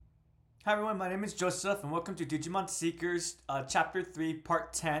Hi everyone, my name is Joseph and welcome to Digimon Seekers Chapter 3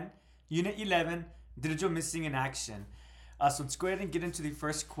 Part 10 Unit 11 Digital Missing in Action. So let's go ahead and get into the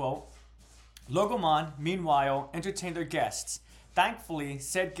first quote. Logomon, meanwhile, entertained their guests. Thankfully,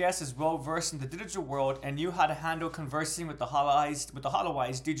 said guest is well versed in the digital world and knew how to handle conversing with the hollow-eyed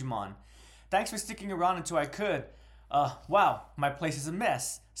Digimon. Thanks for sticking around until I could. Wow, my place is a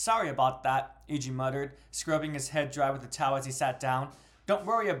mess. Sorry about that, E.G. muttered, scrubbing his head dry with a towel as he sat down. Don't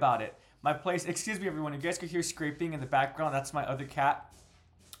worry about it. My place, excuse me everyone, you guys could hear scraping in the background. That's my other cat.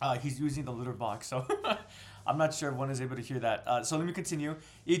 He's using the litter box, so I'm not sure if one is able to hear that. So let me continue.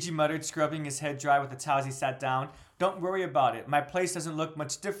 E.G. muttered, scrubbing his head dry with the towel as he sat down. Don't worry about it. My place doesn't look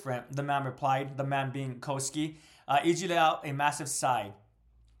much different, the man replied, the man being Koski. E.G. let out a massive sigh.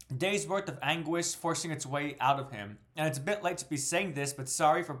 Days worth of anguish forcing its way out of him. And it's a bit late to be saying this, but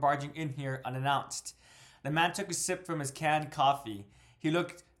sorry for barging in here unannounced. The man took a sip from his canned coffee. He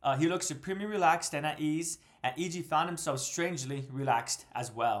looked supremely relaxed and at ease, and E.G. found himself strangely relaxed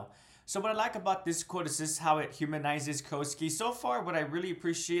as well. So what I like about this quote is just how it humanizes Koski. So far, what I really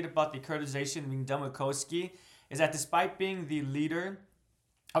appreciate about the characterization being done with Koski is that despite being the leader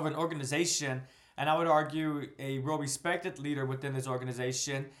of an organization, and I would argue a well-respected leader within this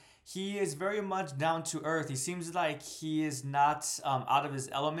organization, he is very much down to earth. He seems like he is not out of his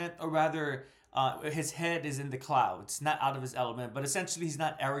element, or rather, his head is in the clouds, not out of his element, but essentially he's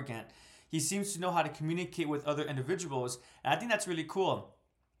not arrogant. He seems to know how to communicate with other individuals, and I think that's really cool.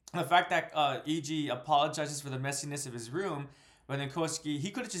 The fact that E.G. apologizes for the messiness of his room, but then Koski,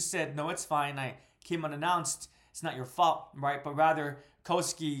 he could have just said, no, it's fine, I came unannounced, it's not your fault, right? But rather,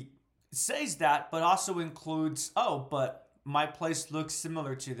 Koski says that, but also includes, oh, but my place looks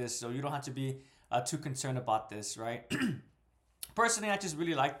similar to this, so you don't have to be too concerned about this, right? Personally, I just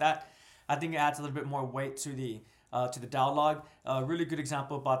really like that. I think it adds a little bit more weight to the dialogue. A really good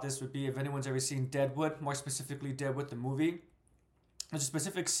example about this would be if anyone's ever seen Deadwood, more specifically Deadwood the movie. There's a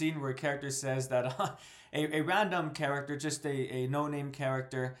specific scene where a character says that a random character, just a no-name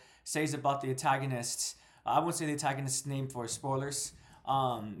character, says about the antagonists. I won't say the antagonist's name for spoilers,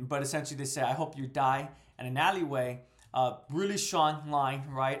 but essentially they say, I hope you die. And an alleyway, really strong line,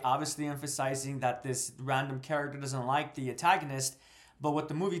 right? Obviously emphasizing that this random character doesn't like the antagonist. But what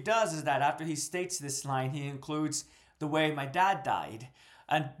the movie does is that after he states this line, he includes the way my dad died.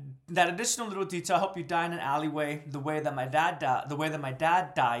 And that additional little detail, I hope you die in an alleyway, the way that my dad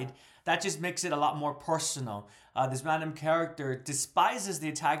died, that just makes it a lot more personal. This random character despises the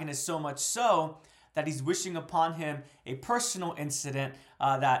antagonist so much so that he's wishing upon him a personal incident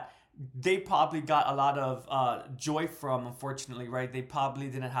that they probably got a lot of joy from, unfortunately, right? They probably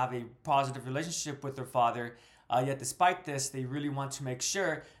didn't have a positive relationship with their father. Yet despite this, they really want to make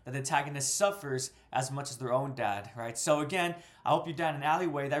sure that the antagonist suffers as much as their own dad, right? So again, I hope you die in an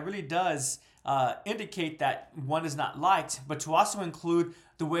alleyway. That really does indicate that one is not liked, but to also include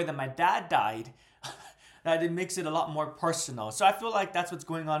the way that my dad died, that it makes it a lot more personal. So I feel like that's what's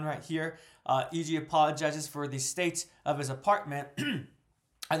going on right here. E.G. apologizes for the state of his apartment, and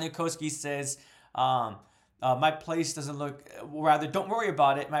then Koski says, my place doesn't look, rather, don't worry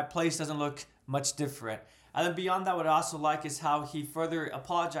about it, my place doesn't look much different. And then beyond that, what I also like is how he further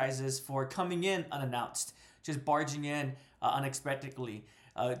apologizes for coming in unannounced, just barging in unexpectedly.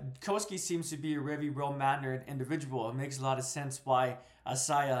 Koski seems to be a very well-mannered individual. It makes a lot of sense why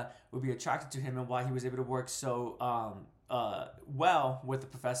Asaya would be attracted to him and why he was able to work so well with the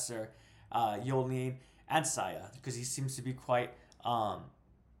professor, Yolene, and Saya, because he seems to be quite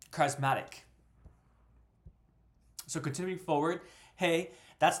charismatic. So continuing forward, hey,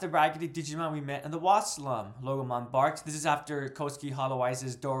 that's the raggedy Digimon we met in the Wasp slum, Logomon barked. This is after Koski hollow-eyes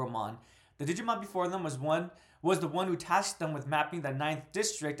Doromon. The Digimon before them was the one who tasked them with mapping the ninth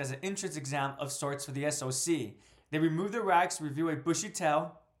district as an entrance exam of sorts for the SOC. They removed their rags to reveal a bushy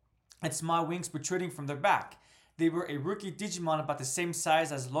tail and small wings protruding from their back. They were a rookie Digimon about the same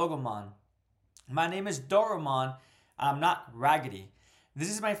size as Logomon. My name is Doromon, and I'm not raggedy. This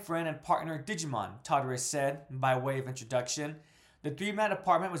is my friend and partner Digimon, Todoroki said by way of introduction. The three-man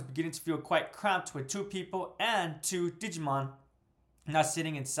apartment was beginning to feel quite cramped with two people and two Digimon now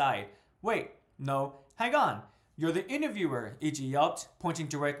sitting inside. Wait, no, hang on. You're the interviewer, E.G. yelped, pointing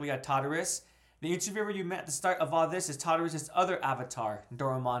directly at Todoroki. The interviewer you met at the start of all this is Todoroki's other avatar,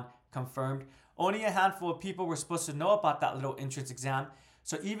 Doromon confirmed. Only a handful of people were supposed to know about that little entrance exam,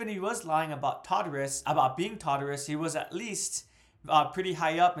 so even if he was lying about being Todoroki, he was at least pretty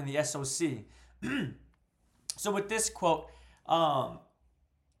high up in the SOC. So with this quote,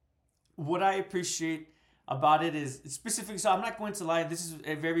 what I appreciate about it is specifically, so I'm not going to lie, this is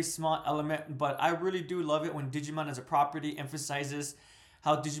a very small element, but I really do love it when Digimon as a property emphasizes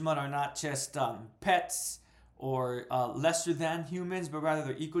how Digimon are not just pets or lesser than humans, but rather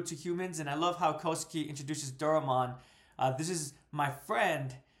they're equal to humans. And I love how Kosuke introduces Doraemon. This is my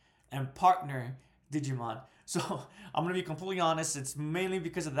friend and partner Digimon. So I'm gonna be completely honest. It's mainly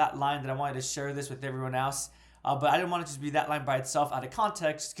because of that line that I wanted to share this with everyone else. But I didn't want it to just be that line by itself out of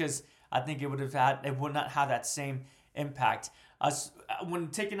context because I think it would not have that same impact. When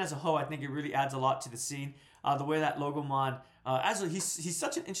taken as a whole, I think it really adds a lot to the scene. The way that Logomon, he's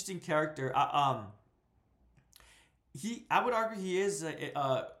such an interesting character. I would argue he is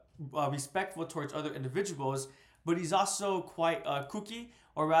respectful towards other individuals, but he's also quite kooky,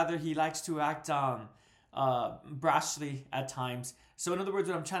 or rather, he likes to act brashly at times. So, in other words,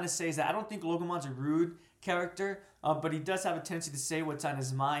 what I'm trying to say is that I don't think Logomon's a rude character, but he does have a tendency to say what's on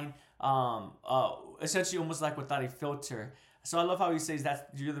his mind, essentially almost like without a filter. So I love how he says that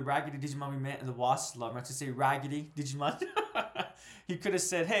you're the raggedy Digimon we met in the Wasp Slum. I to say raggedy Digimon. He could have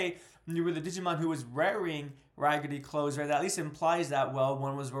said, hey, you were the Digimon who was wearing raggedy clothes, right? That at least implies that, well,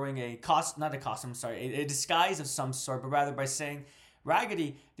 one was wearing a disguise of some sort, but rather by saying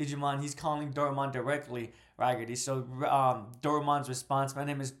raggedy Digimon, he's calling Doraemon directly raggedy. So Doraemon's response, my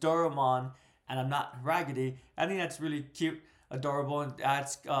name is Doraemon, and I'm not raggedy. I think that's really cute, adorable, and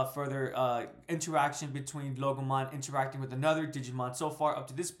adds further interaction between Logomon interacting with another Digimon. So far, up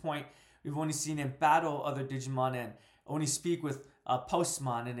to this point, we've only seen him battle other Digimon and only speak with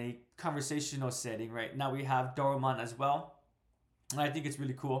Postmon in a conversational setting. Right now, we have Doraemon as well, and I think it's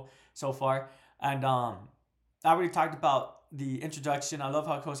really cool so far. And I already talked about the introduction. I love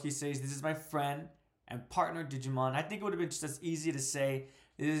how Kosuke says, "This is my friend and partner Digimon." I think it would have been just as easy to say,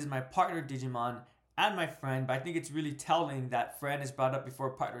 "This is my partner Digimon and my friend," but I think it's really telling that friend is brought up before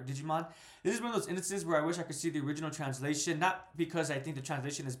partner Digimon. This is one of those instances where I wish I could see the original translation, not because I think the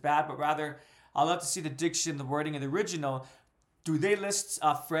translation is bad, but rather I'll love to see the diction, the wording of the original. Do they list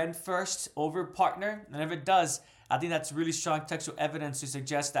friend first over partner? And if it does, I think that's really strong textual evidence to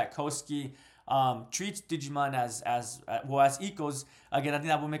suggest that Kosuke treats Digimon as equals. Again, I think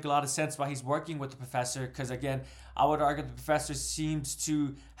that will make a lot of sense why he's working with the professor, because again, I would argue the professor seems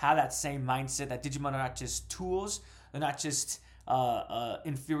to have that same mindset that Digimon are not just tools, they're not just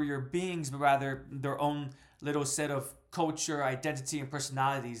inferior beings, but rather their own little set of culture, identity, and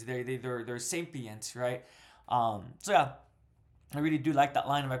personalities. They're sapient, right? So yeah, I really do like that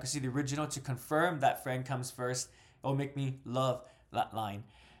line. If I could see the original to confirm that friend comes first, it will make me love that line.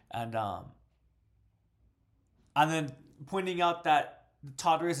 And then pointing out that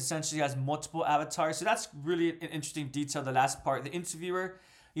Todorus essentially has multiple avatars. So that's really an interesting detail, the last part. The interviewer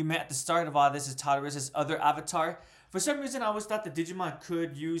you met at the start of all this is Todorus' other avatar. For some reason, I always thought that Digimon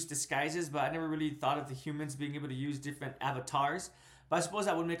could use disguises, but I never really thought of the humans being able to use different avatars. But I suppose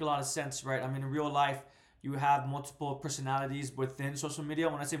that would make a lot of sense, right? I mean, in real life, you have multiple personalities within social media.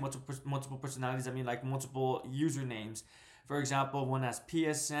 When I say multiple personalities, I mean like multiple usernames. For example, one has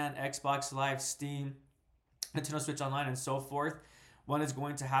PSN, Xbox Live, Steam, Nintendo Switch Online, and so forth. One is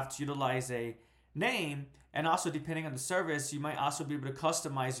going to have to utilize a name, and also depending on the service, you might also be able to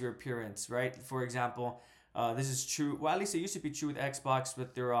customize your appearance, right? For example, this is true. Well, at least it used to be true with Xbox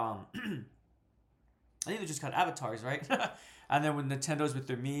with their I think they're just called avatars, right? And then with Nintendo's with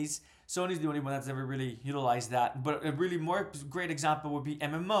their Mii's. Sony's the only one that's ever really utilized that. But a really more great example would be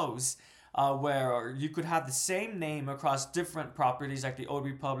MMOs, where you could have the same name across different properties like the Old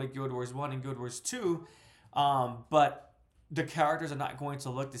Republic, Guild Wars 1, and Guild Wars 2, but the characters are not going to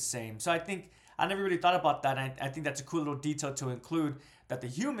look the same. So I never really thought about that, and I think that's a cool little detail to include, that the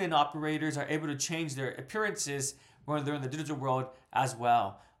human operators are able to change their appearances when they're in the digital world as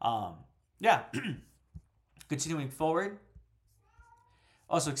well. Yeah. Continuing forward.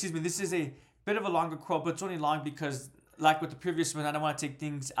 Also, excuse me, this is a bit of a longer quote, but it's only long because, like with the previous one, I don't want to take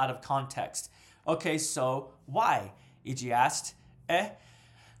things out of context. Okay, so why? Ig asked.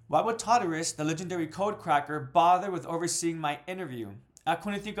 Why would Todorus, the legendary code cracker, bother with overseeing my interview? I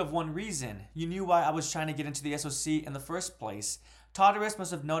couldn't think of one reason. You knew why I was trying to get into the SOC in the first place. Todorus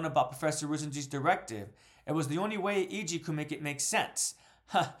must have known about Professor Rusenji's directive. It was the only way Ig could make it make sense.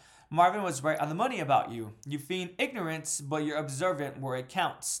 Huh. Marvin was right on the money about you. You feign ignorance, but you're observant where it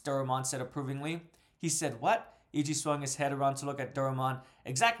counts, Doraemon said approvingly. He said, what? Ig swung his head around to look at Doraemon.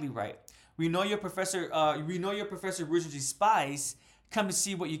 Exactly right. We know you're Professor Rusenji's spies. Come to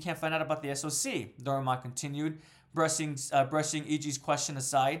see what you can't find out about the SOC, Doraemon continued, brushing Iggy's question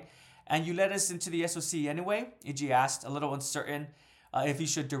aside. And you led us into the SOC anyway? Iggy asked, a little uncertain if he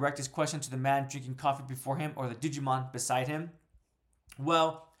should direct his question to the man drinking coffee before him or the Digimon beside him.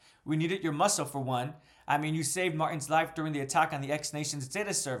 Well, we needed your muscle for one. I mean, you saved Martin's life during the attack on the X Nation's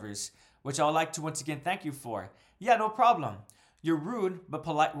data servers, which I would like to once again thank you for. Yeah, no problem. You're rude, but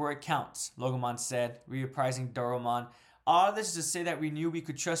polite where it counts, Logomon said, reprising Doromon. All this is to say that we knew we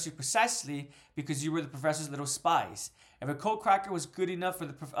could trust you precisely because you were the professor's little spies. If a cold cracker was good enough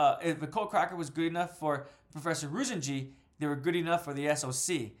for if a cold cracker was good enough for Professor Ruzenji, they were good enough for the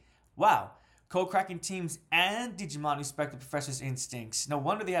SOC. Wow, cold cracking teams and Digimon respect the professor's instincts. No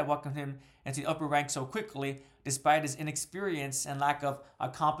wonder they had welcomed him into the upper ranks so quickly, despite his inexperience and lack of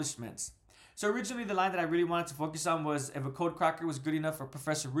accomplishments. So originally, the line that I really wanted to focus on was if a code cracker was good enough for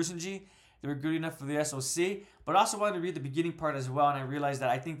Professor Rusenji, they were good enough for the SOC. But I also wanted to read the beginning part as well, and I realized that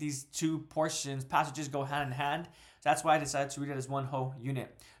I think these two passages go hand in hand. So that's why I decided to read it as one whole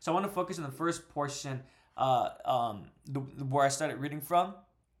unit. So I want to focus on the first portion, where I started reading from.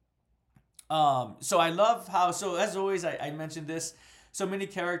 So I love how, so as always, I mentioned this. So many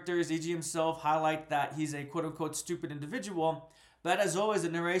characters, EG himself, highlight that he's a quote-unquote stupid individual. But as always, the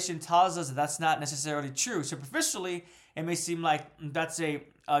narration tells us that that's not necessarily true. Superficially, it may seem like that's a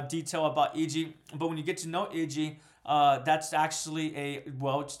detail about EG, but when you get to know EG, that's actually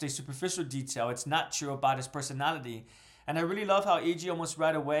just a superficial detail. It's not true about his personality. And I really love how EG almost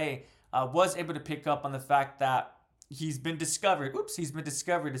right away was able to pick up on the fact that he's been discovered. He's been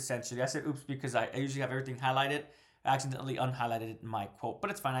discovered essentially. I said oops because I usually have everything highlighted. I accidentally unhighlighted it in my quote, but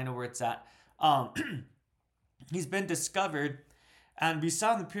it's fine. I know where it's at. He's been discovered. And we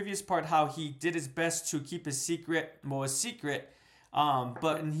saw in the previous part how he did his best to keep his secret, a secret.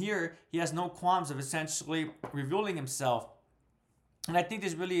 But in here, he has no qualms of essentially revealing himself. And I think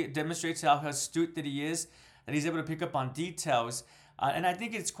this really demonstrates how astute that he is, that he's able to pick up on details. And I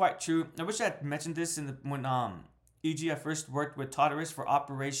think it's quite true. I wish I had mentioned this when EG I first worked with Tartarus for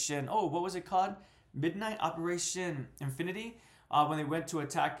Operation, what was it called? Midnight Operation Infinity. When they went to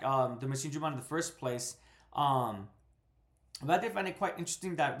attack the Machine Digimon in the first place. But I did find it quite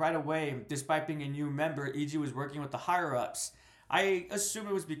interesting that right away, despite being a new member, EG was working with the higher-ups. I assume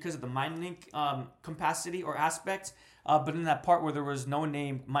it was because of the Mind Link capacity or aspect, but in that part where there was no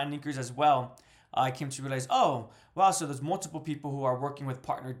name Mind Linkers as well, I came to realize, oh, wow, so there's multiple people who are working with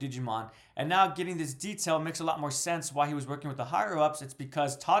partner Digimon. And now getting this detail makes a lot more sense why he was working with the higher-ups. It's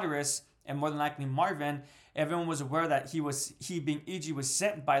because Tartarus, and more than likely Marvin, everyone was aware that he being EG was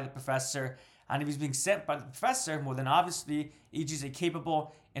sent by the professor. And if he's being sent by the professor, well, then obviously EG is a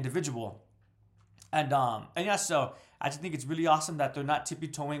capable individual. And yeah, so I just think it's really awesome that they're not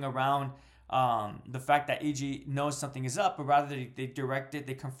tippy-toeing around the fact that EG knows something is up, but rather they direct it,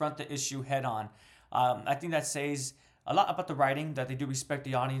 they confront the issue head on. I think that says a lot about the writing, that they do respect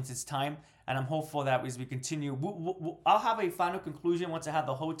the audience's time. And I'm hopeful that as we continue, I'll have a final conclusion once I have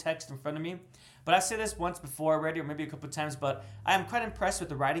the whole text in front of me. But I said this once before already, or maybe a couple of times, but I am quite impressed with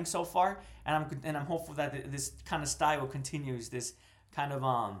the writing so far, and I'm hopeful that this kind of style continues, this kind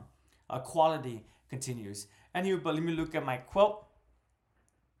of quality continues. Anyway, but let me look at my quote.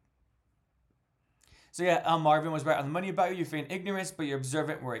 So yeah, Marvin was right on the money about you. You feign ignorance, but you're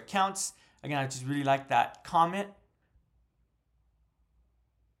observant where it counts. Again, I just really like that comment.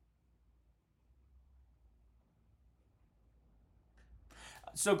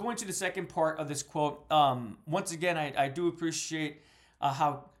 So going to the second part of this quote, once again, I do appreciate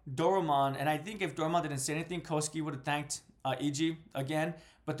how Doromon, and I think if Doromon didn't say anything, Kosuke would have thanked EG again.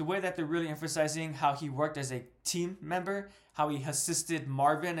 But the way that they're really emphasizing how he worked as a team member, how he assisted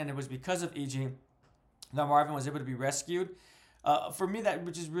Marvin, and it was because of EG that Marvin was able to be rescued. For me, that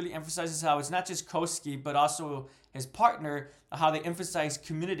just really emphasizes how it's not just Kosuke, but also his partner, how they emphasize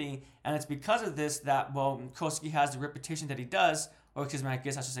community. And it's because of this that, Kosuke has the reputation that he does, or excuse me, I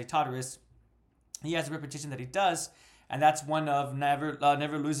guess I should say Tartarus. He has the reputation that he does, and that's one of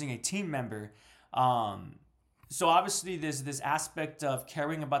never losing a team member. So obviously, this aspect of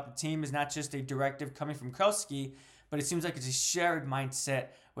caring about the team is not just a directive coming from Kosuke, but it seems like it's a shared mindset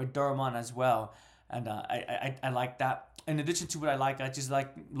with Doromon as well. And I like that. In addition to what I just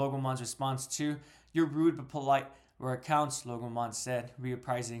like Logomon's response to, "You're rude but polite where it counts," Logomon said,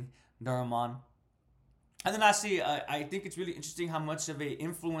 reprising Doromon. And then lastly, I think it's really interesting how much of an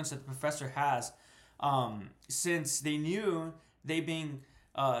influence that the professor has, since they being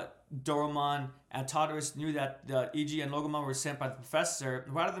Doromon and Tartarus knew that EG and Logomon were sent by the professor.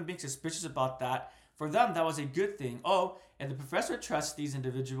 Rather than being suspicious about that, for them that was a good thing. And the professor trusts these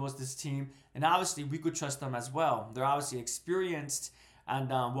individuals, this team, and obviously we could trust them as well. They're obviously experienced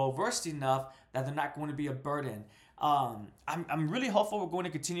and well-versed enough that they're not going to be a burden. I'm really hopeful we're going to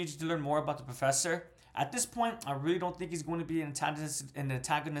continue to learn more about the professor. At this point, I really don't think he's going to be an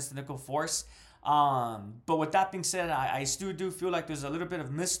antagonistical force. But with that being said, I still do feel like there's a little bit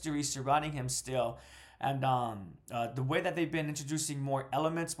of mystery surrounding him still. And the way that they've been introducing more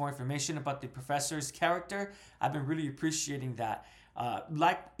elements, more information about the professor's character, I've been really appreciating that.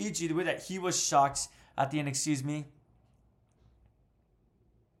 Like e.g. the way that he was shocked at the end, excuse me.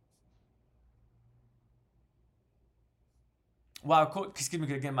 Wow, code, excuse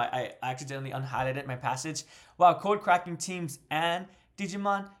me again, I accidentally unhighlighted my passage. While code cracking teams and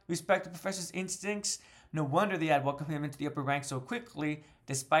Digimon respect the professor's instincts, no wonder they had welcomed him into the upper ranks so quickly,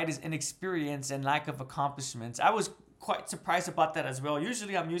 despite his inexperience and lack of accomplishments. I was quite surprised about that as well.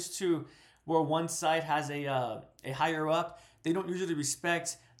 Usually I'm used to where one side has a higher up, they don't usually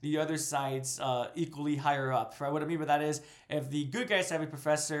respect the other side's equally higher up. Right? What I mean by that is, if the good guys have a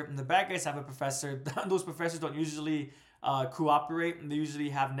professor and the bad guys have a professor, those professors don't usually cooperate, and they usually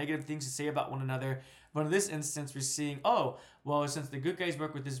have negative things to say about one another. But in this instance, we're seeing, oh, well, since the good guys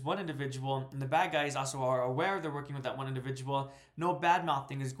work with this one individual, and the bad guys also are aware they're working with that one individual, no bad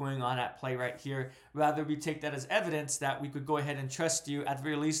mouthing is going on at play right here. Rather, we take that as evidence that we could go ahead and trust you, at the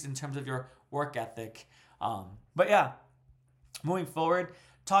very least, in terms of your work ethic. But yeah, moving forward,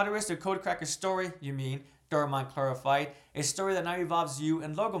 Tartarus, the Codecracker story, you mean, Doromon clarified, a story that now involves you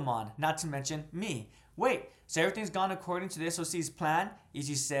and Logomon, not to mention me. Wait, so everything's gone according to the SOC's plan?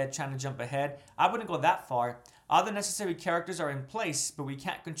 Easy said, trying to jump ahead. I wouldn't go that far. All the necessary characters are in place, but we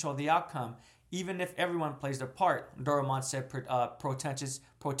can't control the outcome, even if everyone plays their part, Doromon said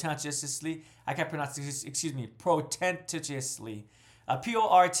portentously. I can't pronounce this, excuse me, portentously.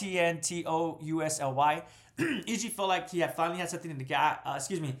 Portntously. E.G. felt like he had finally had something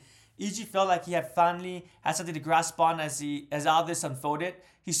to E.G. felt like he had finally had something to grasp on as all this unfolded.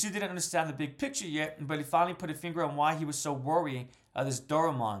 He still didn't understand the big picture yet, but he finally put a finger on why he was so worrying of this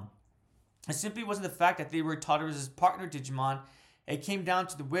Doromon. It simply wasn't the fact that they were Tartarus' partner Digimon. It came down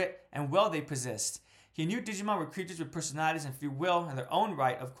to the wit and will they possessed. He knew Digimon were creatures with personalities and free will in their own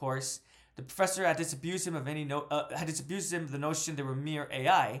right, of course. The professor had disabused him of the notion they were mere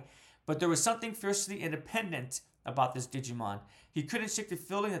AI, but there was something fiercely independent about this Digimon. He couldn't shake the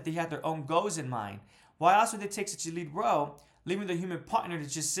feeling that they had their own goals in mind. Why else would they take such a lead role, leaving their human partner to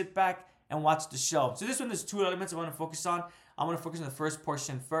just sit back and watch the show? So this one, there's two elements I want to focus on. I want to focus on the first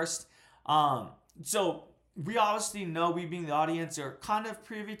portion first. So we obviously know, we being the audience, are kind of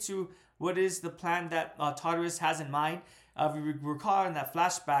privy to what is the plan that Tartarus has in mind. We recall in that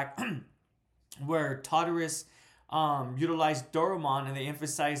flashback where Tartarus utilized Doromon, and they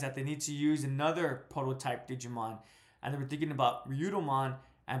emphasized that they need to use another prototype Digimon, and they were thinking about Ryudomon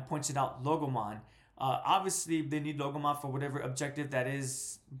and pointed out Logomon. Obviously, they need Logomon for whatever objective that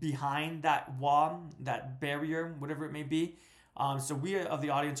is behind that wall, that barrier, whatever it may be. So we of the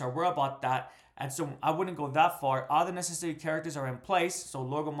audience are aware about that, and so I wouldn't go that far. All the necessary characters are in place, so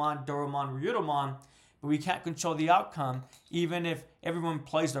Logomon, Doromon, Ryudomon, but we can't control the outcome, even if everyone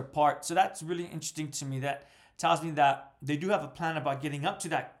plays their part. So that's really interesting to me. That tells me that they do have a plan about getting up to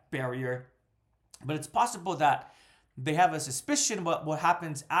that barrier, but it's possible that they have a suspicion about what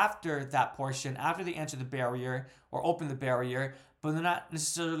happens after that portion, after they enter the barrier or open the barrier, but they're not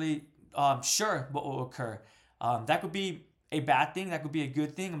necessarily sure what will occur. That could be a bad thing, that could be a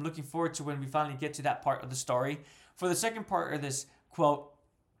good thing. I'm looking forward to when we finally get to that part of the story. For the second part of this quote,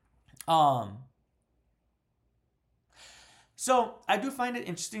 so I do find it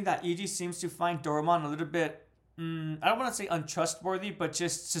interesting that E.G. seems to find Doromon a little bit, I don't want to say untrustworthy, but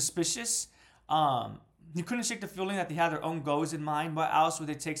just suspicious. He couldn't shake the feeling that they had their own goals in mind. Why else would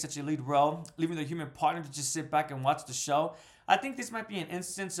they take such a lead role, leaving their human partner to just sit back and watch the show? I think this might be an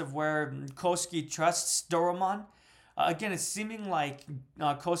instance of where Kosuke trusts Doromon. Again, it's seeming like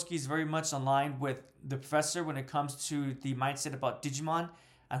Kosuke is very much aligned with the professor when it comes to the mindset about Digimon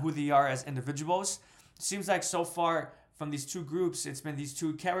and who they are as individuals. It seems like so far from these two groups, it's been these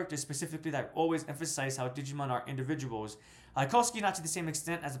two characters specifically that always emphasize how Digimon are individuals. Kosuke not to the same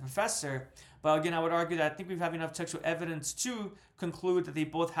extent as the professor, but again, I would argue that I think we have enough textual evidence to conclude that they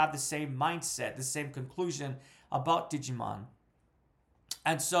both have the same mindset, the same conclusion about Digimon.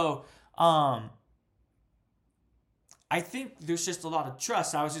 And so, I think there's just a lot of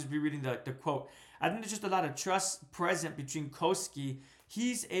trust. I was just rereading the quote. I think there's just a lot of trust present between Kosuke.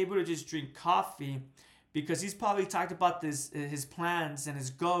 He's able to just drink coffee because he's probably talked about his plans and his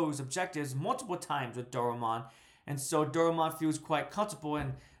goals, objectives multiple times with Doromon. And so Doromon feels quite comfortable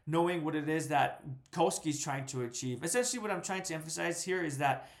in knowing what it is that Kosuke's trying to achieve. Essentially, what I'm trying to emphasize here is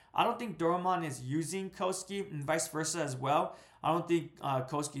that I don't think Doromon is using Kosuke and vice versa as well. I don't think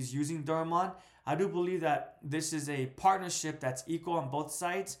Kosuke is using Doromon. I do believe that this is a partnership that's equal on both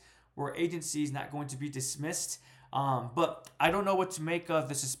sides, where agency is not going to be dismissed. But I don't know what to make of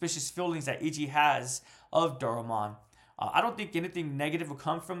the suspicious feelings that E.G. has of Doromon. I don't think anything negative will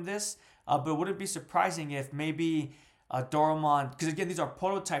come from this. But would it be surprising if maybe Doraemon, because again, these are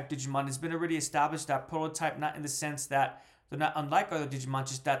prototype Digimon. It's been already established that prototype, not in the sense that they're not unlike other Digimon,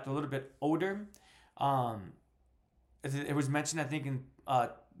 just that they're a little bit older. Um, it was mentioned, I think, in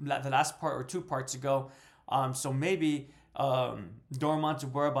the last part or 2 parts ago. So maybe Doraemon's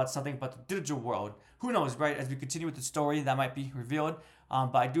aware about something about the digital world. Who knows, right? As we continue with the story, that might be revealed.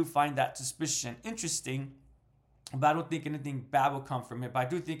 But I do find that suspicion interesting. But I don't think anything bad will come from it. But I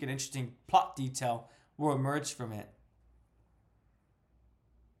do think an interesting plot detail will emerge from it.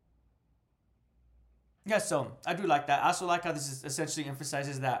 Yeah, so I do like that. I also like how this is essentially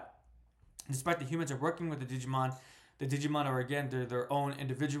emphasizes that despite the humans are working with the Digimon are again they're their own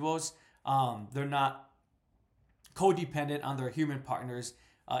individuals. They're not codependent on their human partners.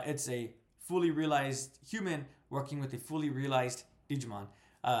 It's a fully realized human working with a fully realized Digimon.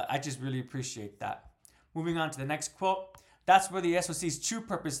 I just really appreciate that. Moving on to the next quote. That's where the SOC's true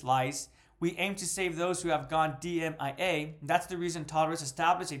purpose lies. We aim to save those who have gone DMIA. That's the reason Toddlers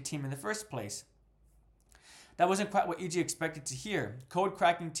established a team in the first place. That wasn't quite what EG expected to hear. Code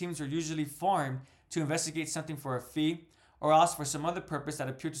cracking teams were usually formed to investigate something for a fee or else for some other purpose that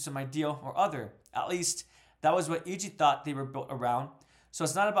appeared to some ideal or other. At least, that was what EG thought they were built around. So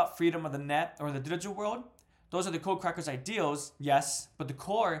it's not about freedom of the net or the digital world. Those are the code crackers' ideals, yes, but the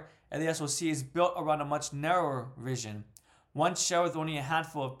core of the SOC is built around a much narrower vision. One shell with only a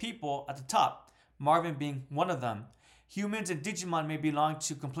handful of people at the top, Marvin being one of them. Humans and Digimon may belong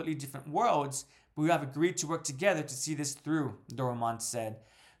to completely different worlds, but we have agreed to work together to see this through, Doraemon said.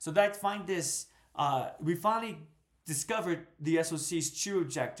 So that I find this, we finally discovered the SOC's true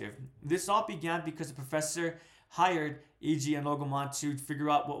objective. This all began because the professor hired EG and Logomon to figure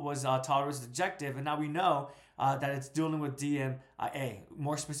out what was Toddler's objective, and now we know that it's dealing with DMIA,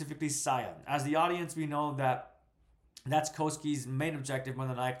 more specifically Saya. As the audience, we know that that's Koski's main objective, more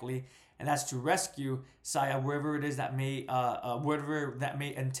than likely, and that's to rescue Saya wherever it is that may, whatever that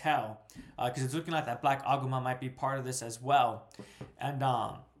may entail, because it's looking like that Black Agumon might be part of this as well, and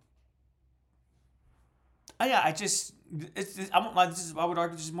yeah, I won't lie, I would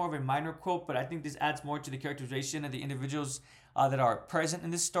argue this is more of a minor quote, but I think this adds more to the characterization of the individuals that are present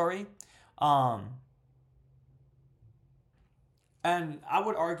in this story. And I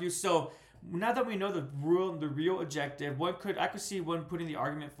would argue, so now that we know the real objective, I could see one putting the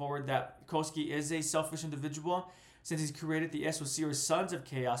argument forward that Koski is a selfish individual since he's created the SOC or Sons of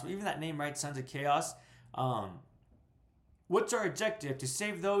Chaos. But even that name, right, Sons of Chaos. What's our objective? To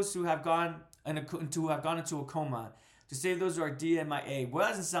save those who have gone into a coma, to save those who are DMIA. Well, that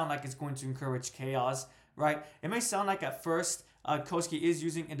doesn't sound like it's going to encourage chaos, right? It may sound like at first Koski is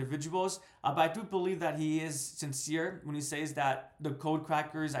using individuals, but I do believe that he is sincere when he says that the code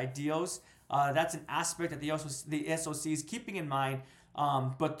crackers' ideals, that's an aspect that the SOC is keeping in mind,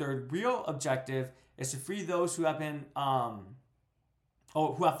 but their real objective is to free those who have been or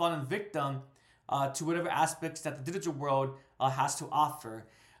who have fallen victim to whatever aspects that the digital world has to offer.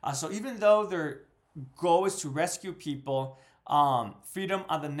 So even though their goal is to rescue people, freedom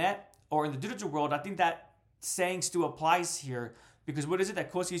on the net or in the digital world, I think that saying still applies here, because what is it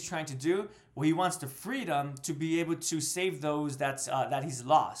that Koski is trying to do? Well, he wants the freedom to be able to save those that he's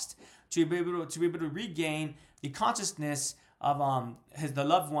lost, to be able to regain the consciousness of the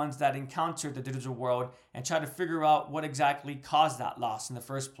loved ones that encountered the digital world and try to figure out what exactly caused that loss in the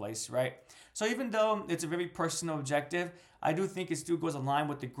first place, right? So even though it's a very personal objective, I do think it still goes aligned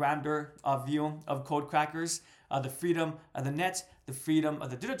with the grander view of code crackers, the freedom of the net, the freedom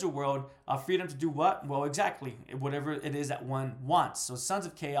of the digital world, freedom to do what? Well, exactly, whatever it is that one wants. So Sons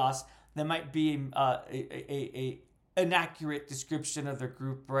of Chaos, that might be a inaccurate description of their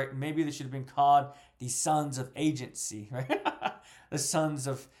group, right? Maybe they should have been called the Sons of Agency, right? The Sons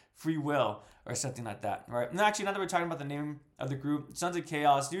of Free Will or something like that, right? And actually, now that we're talking about the name of the group, Sons of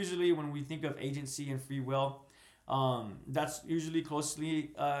Chaos, usually when we think of agency and free will, that's usually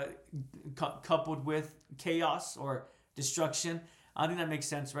closely coupled with chaos or destruction. I think that makes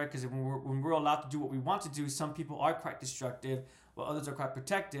sense, right? Because when we're allowed to do what we want to do, some people are quite destructive, while others are quite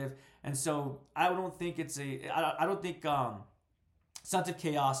protective. And so I don't think Sons of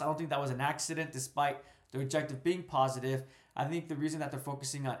Chaos, I don't think that was an accident, despite their objective being positive. I think the reason that they're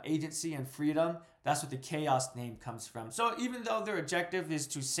focusing on agency and freedom, that's what the Chaos name comes from. So even though their objective is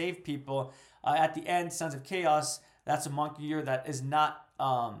to save people, at the end, Sons of Chaos, that's a monkey year that is not,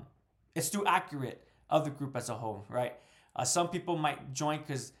 it's too accurate of the group as a whole, right? Some people might join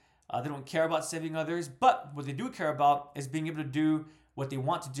because they don't care about saving others, but what they do care about is being able to do what they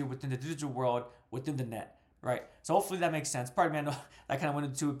want to do within the digital world, within the net, right? So hopefully that makes sense. Pardon me, I know I kind of went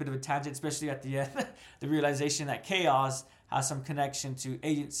into a bit of a tangent, especially at the end, the realization that Chaos has some connection to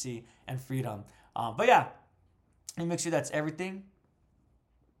agency and freedom. But yeah, let me make sure that's everything.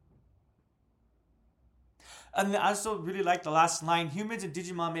 And I also really like the last line: humans and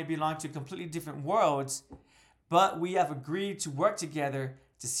Digimon may belong to completely different worlds, but we have agreed to work together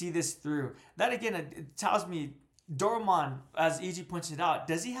to see this through. That again, it tells me Doromon, as EG pointed out,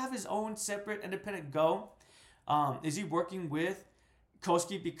 does he have his own separate independent go? Is he working with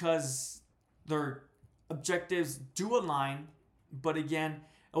Kosuke because their objectives do align, but again,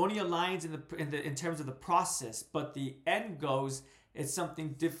 only aligns in terms of the process, but the end goes it's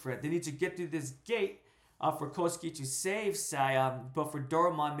something different. They need to get through this gate for Kosuke to save Saya, but for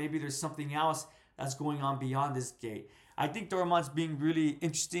Doromon, maybe there's something else that's going on beyond this gate. I think Doromon's being really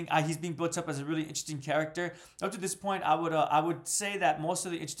interesting. He's being built up as a really interesting character. Up to this point, I would say that most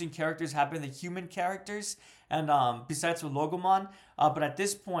of the interesting characters have been the human characters, and besides for Logomon. But at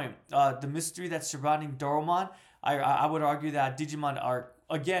this point, the mystery that's surrounding Doromon, I would argue that Digimon are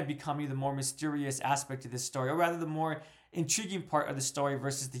again becoming the more mysterious aspect of this story, or rather the more intriguing part of the story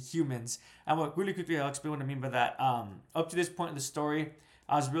versus the humans. And really quickly, I'll explain what I mean by that. Up to this point in the story,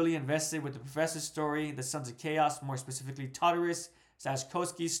 I was really invested with the Professor's story, the Sons of Chaos, more specifically Tartarus /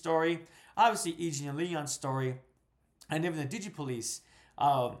 Kosuke's story, obviously Eiji and Leon's story, and even the Digipolice.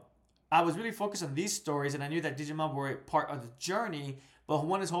 I was really focused on these stories, and I knew that Digimon were part of the journey, but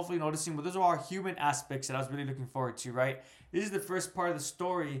one is hopefully noticing, well, those are all human aspects that I was really looking forward to, right? This is the first part of the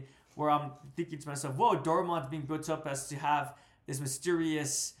story where I'm thinking to myself, whoa, Doromon's being built up as to have this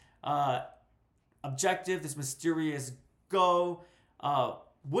mysterious objective, this mysterious go.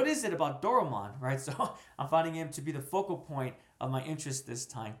 What is it about Doromon, right? So I'm finding him to be the focal point of my interest this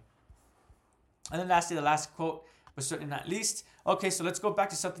time. And then lastly, the last quote, but certainly not least. Okay, so let's go back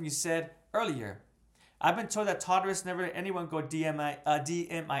to something you said earlier. I've been told that Tartarus never let anyone go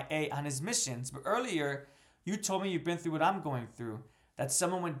DMIA on his missions, but earlier you told me you've been through what I'm going through, that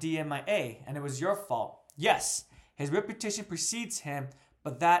someone went DMIA and it was your fault. Yes, his reputation precedes him,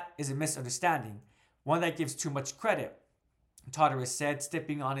 but that is a misunderstanding, one that gives too much credit, Tartarus said,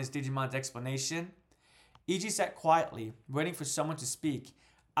 stepping on his Digimon's explanation. Iji sat quietly, waiting for someone to speak.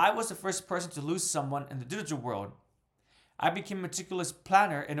 I was the first person to lose someone in the digital world. I became a meticulous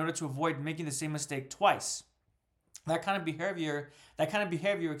planner in order to avoid making the same mistake twice. That kind of behavior,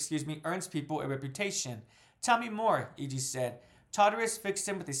 earns people a reputation. Tell me more, Iji said. Tartarus fixed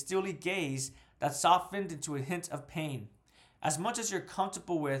him with a steely gaze that softened into a hint of pain. As much as you're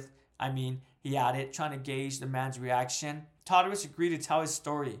comfortable with, he added, trying to gauge the man's reaction. Tartarus agreed to tell his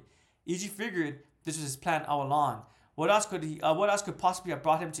story. Iji figured this was his plan all along. What else could possibly have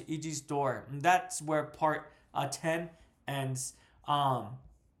brought him to Iji's door? And that's where part 10 ends. I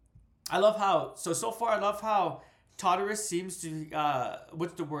love how Tartarus seems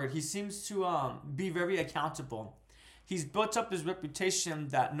to he seems to be very accountable. He's built up his reputation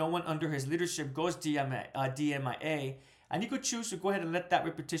that no one under his leadership goes DMIA, and he could choose to go ahead and let that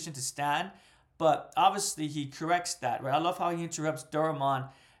reputation to stand, but obviously he corrects that, right? I love how he interrupts Doromon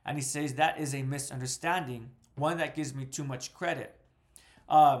and he says that is a misunderstanding, one that gives me too much credit.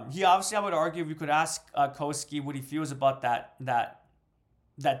 I would argue, if you could ask Kosuke what he feels about that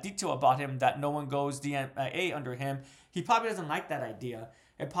detail about him, that no one goes DMIA under him, he probably doesn't like that idea.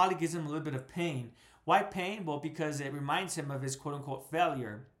 It probably gives him a little bit of pain. Why pain? Well, because it reminds him of his quote-unquote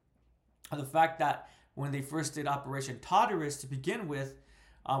failure. The fact that when they first did Operation Tartarus to begin with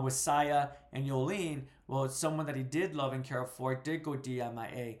Saya and Yolene, well, someone that he did love and care for did go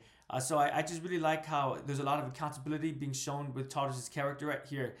DMIA. So I just really like how there's a lot of accountability being shown with Tartarus' character right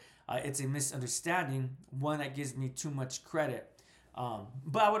here. It's a misunderstanding, one that gives me too much credit.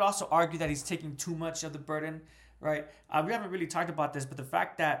 But I would also argue that he's taking too much of the burden, right? We haven't really talked about this, but the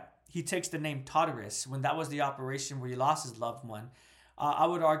fact that he takes the name Tartarus when that was the operation where he lost his loved one, I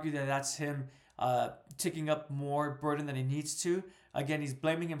would argue that that's him taking up more burden than he needs to. Again, he's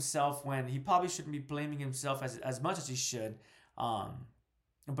blaming himself when he probably shouldn't be blaming himself as much as he should.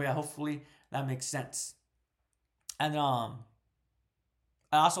 But yeah, hopefully that makes sense. And I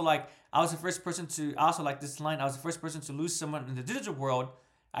also like this line. I was the first person to lose someone in the digital world.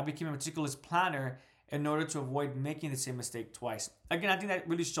 I became a meticulous planner in order to avoid making the same mistake twice. Again, I think that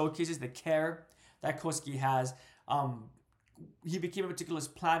really showcases the care that Kosuke has. He became a meticulous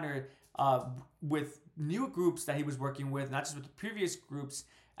planner with new groups that he was working with, not just with the previous groups.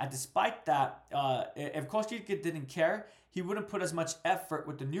 And despite that, if Kosuke didn't care, he wouldn't put as much effort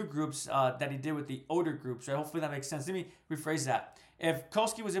with the new groups that he did with the older groups. Right? Hopefully that makes sense. Let me rephrase that. If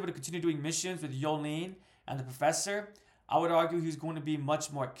Kosuke was able to continue doing missions with Yolene and the professor, I would argue he's going to be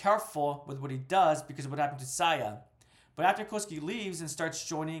much more careful with what he does because of what happened to Saya. But after Kosuke leaves and starts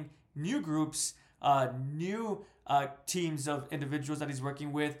joining new groups, new teams of individuals that he's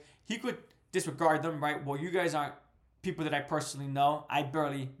working with, he could disregard them, right? Well, you guys aren't people that I personally know. I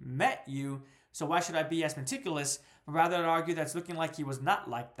barely met you, so why should I be as meticulous? But rather, I'd argue that's looking like he was not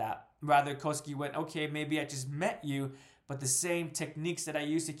like that. Rather, Koski went, okay, maybe I just met you, but the same techniques that I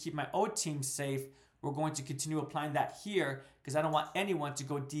used to keep my old team safe, we're going to continue applying that here because I don't want anyone to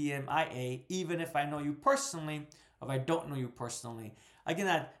go DMIA, even if I know you personally or if I don't know you personally.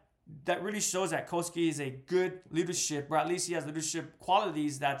 Again, that really shows that Koski is a good leadership, or at least he has leadership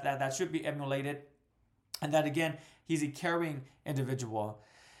qualities that should be emulated, and that again, he's a caring individual.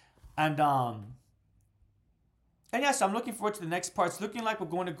 And yeah, so I'm looking forward to the next part. It's looking like we're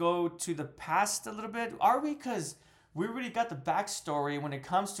going to go to the past a little bit. Are we? Because we already got the backstory when it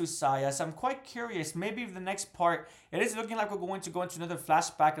comes to Saya. So I'm quite curious. Maybe the next part, it is looking like we're going to go into another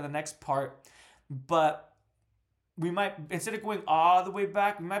flashback of the next part. But we might, instead of going all the way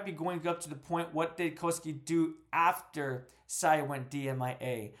back, we might be going up to the point, what did Koski do after Saya went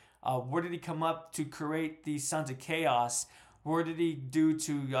DMIA? Where did he come up to create the Sons of Chaos? Where did he do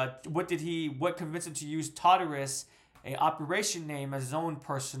to, what convinced him to use Tartarus, a operation name, as his own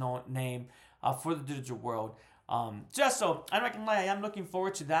personal name for the digital world? Just so, I'm not gonna lie, I am looking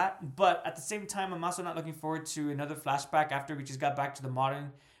forward to that, but at the same time, I'm also not looking forward to another flashback after we just got back to the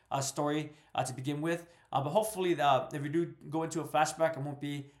modern story to begin with. But hopefully, if we do go into a flashback, it won't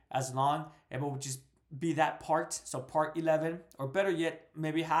be as long. It will just be that part, so part 11, or better yet,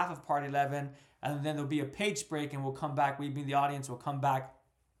 maybe half of part 11, and then there'll be a page break, and we'll come back. We, being the audience, will come back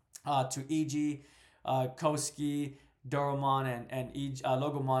to EG, Koski, Doromon, and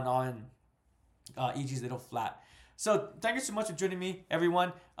Logomon on EG's little flat. So thank you so much for joining me,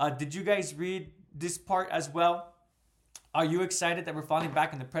 everyone. Did you guys read this part as well? Are you excited that we're finally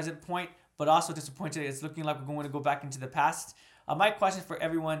back in the present point, but also disappointed it's looking like we're going to go back into the past? My question for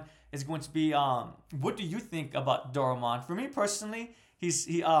everyone is going to be, what do you think about Doromon? For me personally,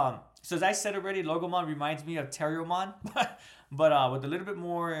 so as I said already, Logomon reminds me of Terriermon, but with a little bit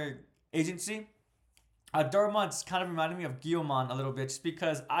more agency. Doromon's kind of reminded me of Guilmon a little bit, just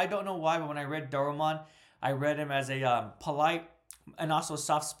because I don't know why, but when I read Doromon, I read him as a polite and also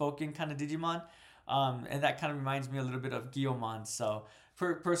soft-spoken kind of Digimon, and that kind of reminds me a little bit of Guilmon. So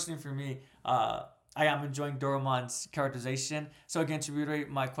personally for me, I am enjoying Doromon's characterization. So again, to reiterate,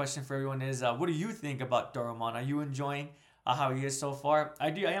 my question for everyone is, what do you think about Doromon? Are you enjoying how he is so far? I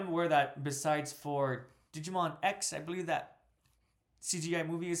am aware that besides for Digimon X, I believe that CGI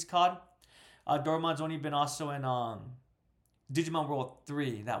movie is called, Doromon's only been also in Digimon World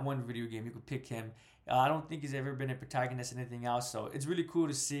 3, that one video game. You could pick him. I don't think he's ever been a protagonist in anything else, so it's really cool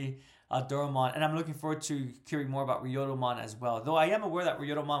to see Doromon, and I'm looking forward to hearing more about Ryodomon as well, though I am aware that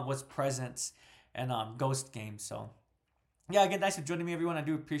Ryodomon was present in Ghost games. So yeah, again, thanks for joining me, everyone. I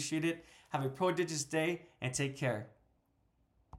do appreciate it. Have a prodigious day, and take care.